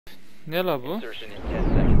Ne la bu?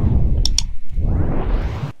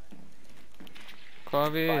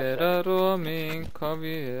 Caveira roaming,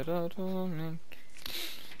 Caveira roaming.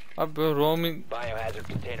 Abi böyle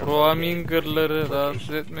roaminger'ları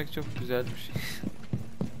rahatsız etmek çok güzelmiş.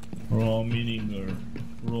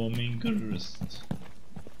 Roamingerist.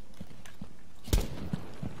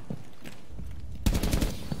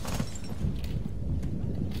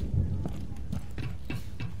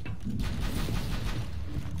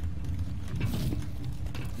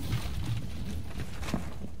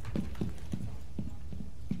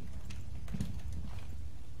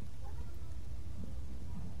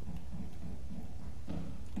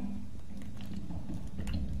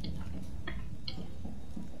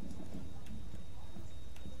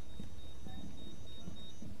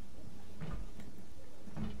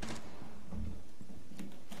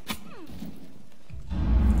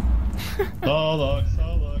 Salak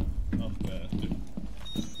salak. Ah be.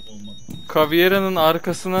 Olmadı. Caveira'nın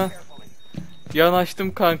arkasına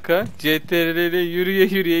yanaştım kanka. CTRL ile yürüye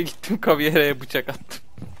yürüye gittim, Caveira'ya bıçak attım.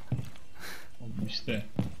 Oğlum işte.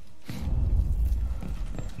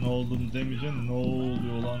 Ne oldum demeyeceksin, ne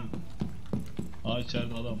oluyor lan? Aa,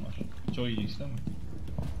 içeride adam var. Çok ilginç değil mi?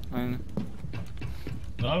 Aynen.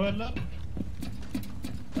 Ne haber lan?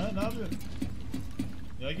 Ha, ne yapıyorsun?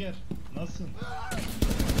 Ya gel. Nasılsın?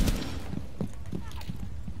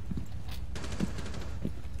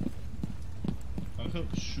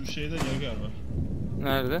 Kanka şu şeyde Yager var.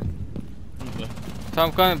 Nerede? Burada.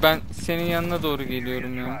 Tamam kanka, ben senin yanına doğru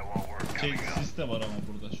geliyorum ya. Sis de var ama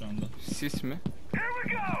burada şu anda. Sis mi?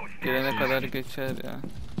 Gelene kadar geçer ya.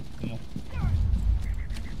 Tamam.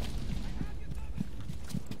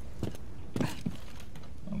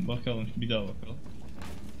 Tamam, bakalım bir daha bakalım.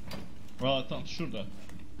 Aa tamam şurada.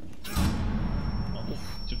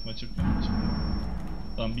 Of, çıkma.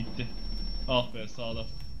 Tamam bitti. Ah be, sağda.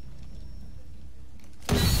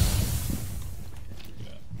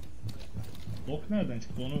 Ok nereden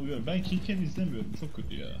çıktı onu uyuyorum. Ben Kilken'i izlemiyorum. Çok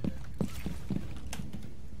kötü ya.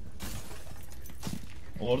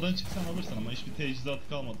 Oradan çıksan alırsın ama hiçbir teçhizat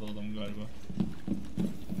kalmadı adamın galiba.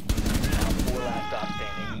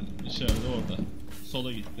 İçeride orada.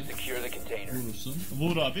 Sola gitti. Vurursun.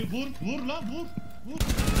 Vur abi. Vur lan vur.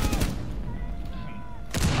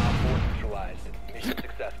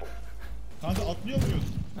 Kanka atlıyor muyuz?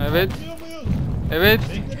 Evet. Atlıyor muyuz? Evet.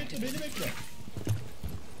 Bekle beni bekle.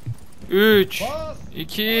 3 Bas.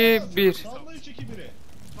 2 1. Salla 3 2 1'i.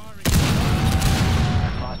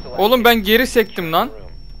 Oğlum ben geri sektim lan.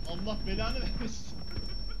 Allah belanı vermesin.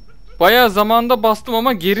 Bayağı zamanda bastım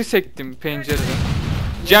ama geri sektim pencereden.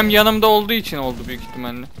 Cem yanımda olduğu için oldu büyük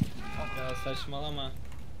ihtimalle. Ya saçmalama.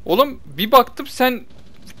 Oğlum bir baktım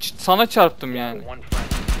sana çarptım yani.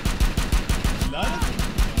 Lanet.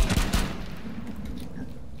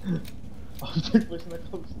 Abi tek başına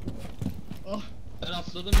kalmıştı. Ah. Ben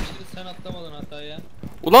atladım işte, sen atlamadın hataya.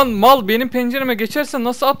 Ulan mal, benim pencereme geçerse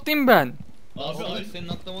nasıl atlayayım ben? Abi Abi senin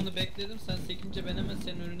atlamanı bekledim, sen sekince ben hemen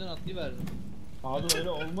senin önünden atlayıverdim. Abi öyle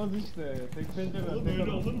olmaz işte. Tek pencere. Oğlum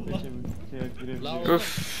öyle olur mu lan? La oğlum.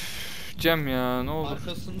 Öf Cem ya, ne olur.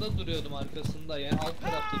 Arkasında duruyordum, arkasında yani alt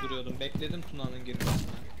tarafta duruyordum, bekledim Tuna'nın girmesini.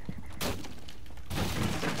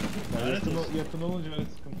 Lanet olsun. Yakın olunca öyle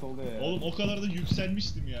sıkıntı oluyor ya. Oğlum o kadar da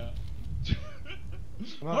yükselmiştim ya.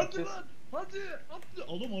 Ne Hadi yapacağız? lan. Hadi.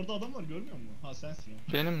 Oğlum orada adam var, görmüyor musun? Ha sensin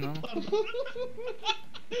o. Benim lan.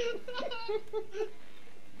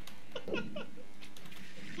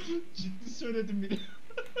 Ciddi söyledim bile.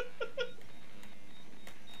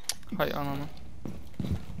 Hay ananı.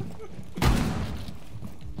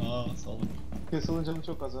 Aa salak. Castle'ın canı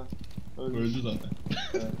çok az ha. Öldü zaten.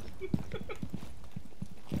 Evet.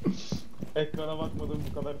 Ekrana bakmadım,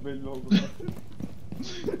 bu kadar belli oldu.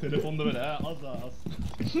 Telefonda böyle az.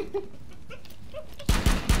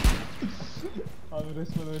 Abi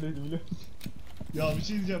resmen öyleydi, biliyor musun? Ya bir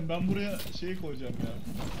şey diyeceğim, ben buraya şey koyacağım ya.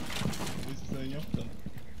 Neyse sen yap da.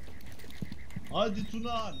 Hadi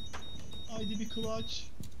Tuna. Haydi bir clutch.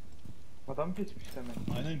 Adam geçmiş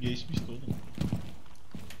demek. Aynen geçmişti oğlum.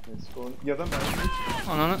 Let's go. Ya da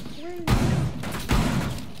ben Ananı.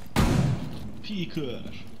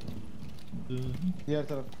 Peeker. diğer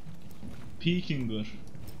taraf. Peekinger.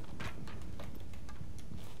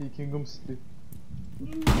 Kingdom City.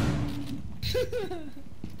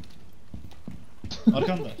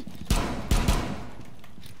 Arkanda.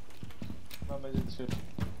 Ben bence dışarı.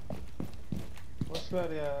 Boş ver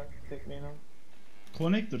ya, tekmeyin al.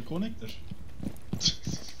 Connector.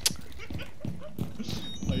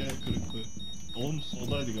 Hayal kırıklığı. Oğlum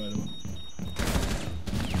soldaydı galiba.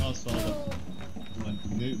 Ha sağda. Lan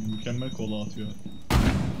ne mükemmel kola atıyor.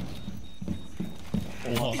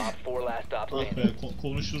 Oha. Op 4 last stop Ah standing. be,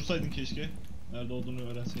 konuştursaydın keşke. Nerede olduğunu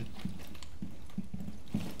öğrenseydin.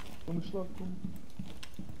 Konuş lan konuş.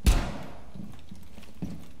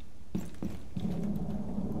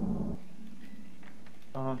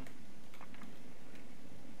 Aha.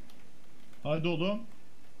 Hadi oğlum.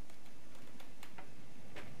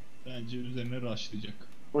 Bence üzerine rushlayacak.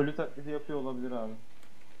 Ölü taklidi yapıyor olabilir abi.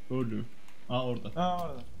 Ölü. Aa orada. Ha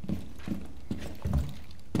orada.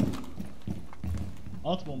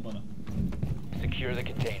 At bombana. Secure the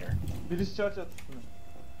container. Birisi charge at üstüne.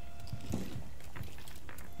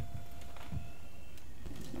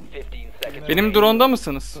 15 seconds. Benim drone'da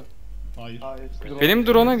mısınız? Hayır. Hayır. drone. Benim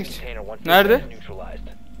drone'a geç. Container once Nerede? again neutralized.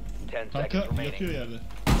 10 Kanka seconds yatıyor remaining. yerde.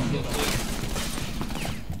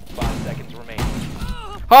 5 seconds remaining.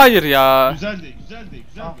 Hayır ya. Güzeldi, güzeldi,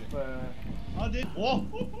 Ah güzeldi. be. Hadi. Oh!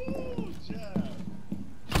 Cem.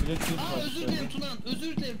 Bileksiz Aa var. özür dilerim Tunan.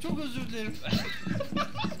 Özür dilerim. Çok özür dilerim.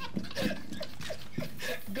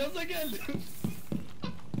 Gaza geldim.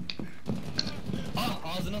 Ah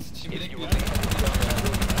ağzına sıçayım. If Bilek you bir. remain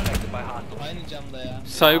affected by hostiles. Aynı camda ya.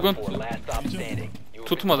 Saygun. Op 4 last stop standing. You have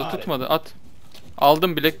Tutmadı been tutmadı at.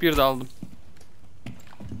 Aldım bilek bir de aldım.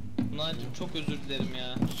 Tunancım çok özür dilerim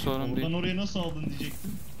ya. Sorun Oradan değil. oraya nasıl aldın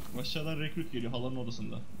diyecektim. Aşağıdan rekrut geliyor halanın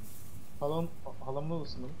odasında. Halamın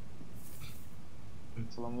odasında mı?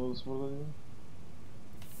 Evet. Halamın odası burada değil mi?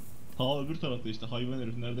 Ta öbür tarafta işte hayvan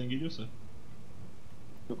herif nereden geliyorsa.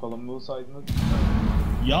 Yok halamın odası aydınlık.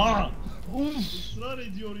 Ya! Israr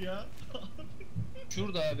ediyor ya.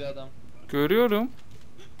 Şurada abi adam. Görüyorum.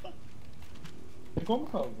 Tek o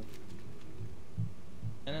mu kaldı?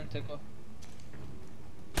 Aynen tek o.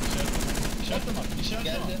 İşaretle bak, işaretle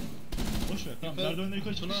bak. Geldi. Boş ver, tamam. Yukarı- Merdivenden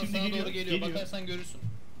yukarı çıktı, Tunan şimdi sana geliyor. doğru geliyor. Bakarsan görürsün.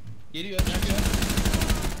 Geliyor.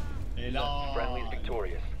 Helal. Friendly is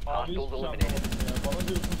victorious. Abi hiçbir Hostiles şey eliminated. anlamadım ya. Bana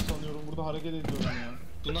diyorsun sanıyorum burada hareket ediyorum ya.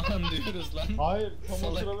 Tunan diyoruz lan. Hayır tam o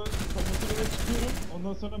Salak. sırada çıkıyorum.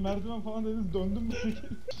 Ondan sonra merdiven falan dediniz döndüm bu şekilde.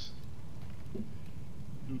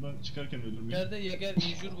 Buradan çıkarken öldürmeyin. Nerede Yeger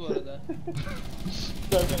injur bu arada.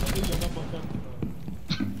 Derken de yandan bakardım.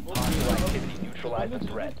 Hostile activity neutralized the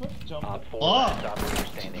threat. Camda. Op 4 Ah! last operator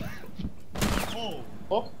standing. Oh!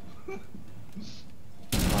 Hop.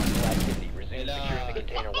 Hostile activity. Resume Helal. securing the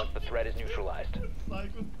container once the threat is neutralized.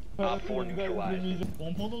 Saygın. Op 4 neutralized.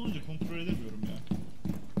 Pompalı olunca kontrol edemiyorum ya.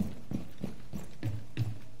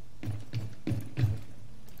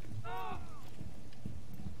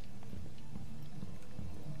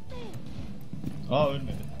 Aa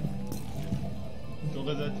ölmedi. Çok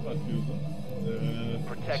azaltı patlıyordu.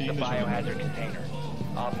 Protect the Şeyin de çok biohazard azaltı. container.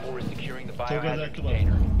 Op 4 is securing the biohazard azaltı var.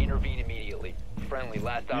 container. Intervene immediately. Friendly,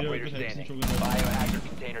 last Biri operator öldü, hepsini standing. çok azaltı. Biohazard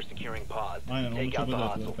container securing paused. Aynen, onu Take çok out the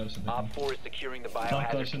azaltı var hostile. karşıdaki. Op 4 is securing the Tam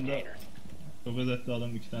biohazard karşında container. çok azaltlı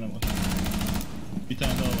adam 2 tane var. Bir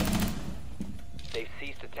tane daha var. They've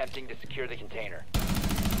ceased attempting to secure the container.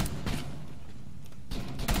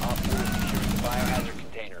 Op 4 is securing the biohazard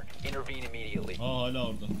container. Intervene immediately. Aa hala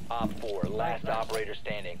orada. Op 4, last operator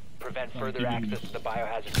standing. Prevent Tamam, further geliyorum. access to the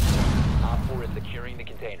biohazard container. Op 4 is securing the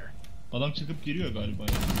container. Adam çıkıp giriyor galiba ya.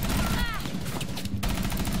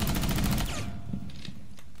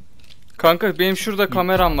 Kanka benim şurada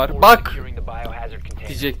kameram Op 4 var. is Bak securing the biohazard container.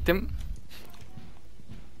 diyecektim.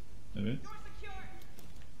 Evet.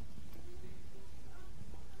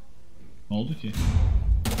 Ne oldu ki?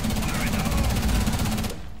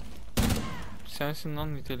 Sensin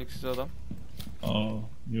lan niteliksiz adam. Aa,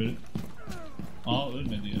 böyle. Aa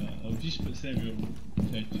ölmedi ya. Abi hiç sevmiyorum.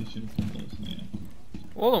 Şerif pompalasını ya.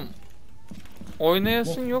 Oğlum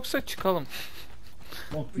oynayasın yoksa çıkalım.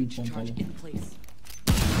 Bak bir Breach pompalı. charge in place.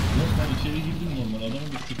 Yok ben içeri girdim normal.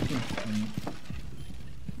 Adamı bir sıktım. Yani,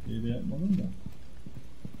 şey de yapmadım da.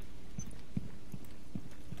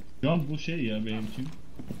 Şu an bu şey ya benim için.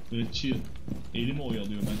 Böyle chill. Elimi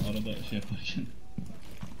oyalıyor ben arada şey yaparken.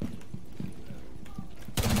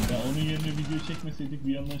 Ya onun yerine video çekmeseydik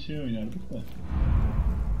bir yandan şey oynardık da.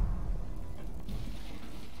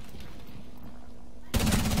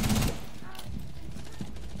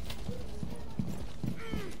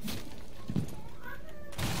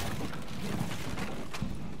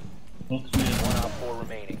 Bak şuraya. One op 4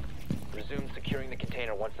 remaining. Resume securing the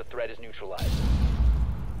container once the threat is neutralized.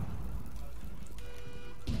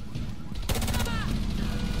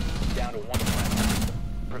 Down to one friend.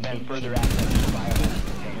 Prevent further access to the biohazard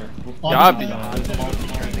container. Ya Abi abi.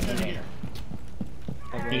 Securing the container.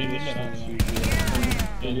 Gelebilirler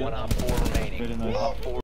abi. One op 4 remaining. Op 4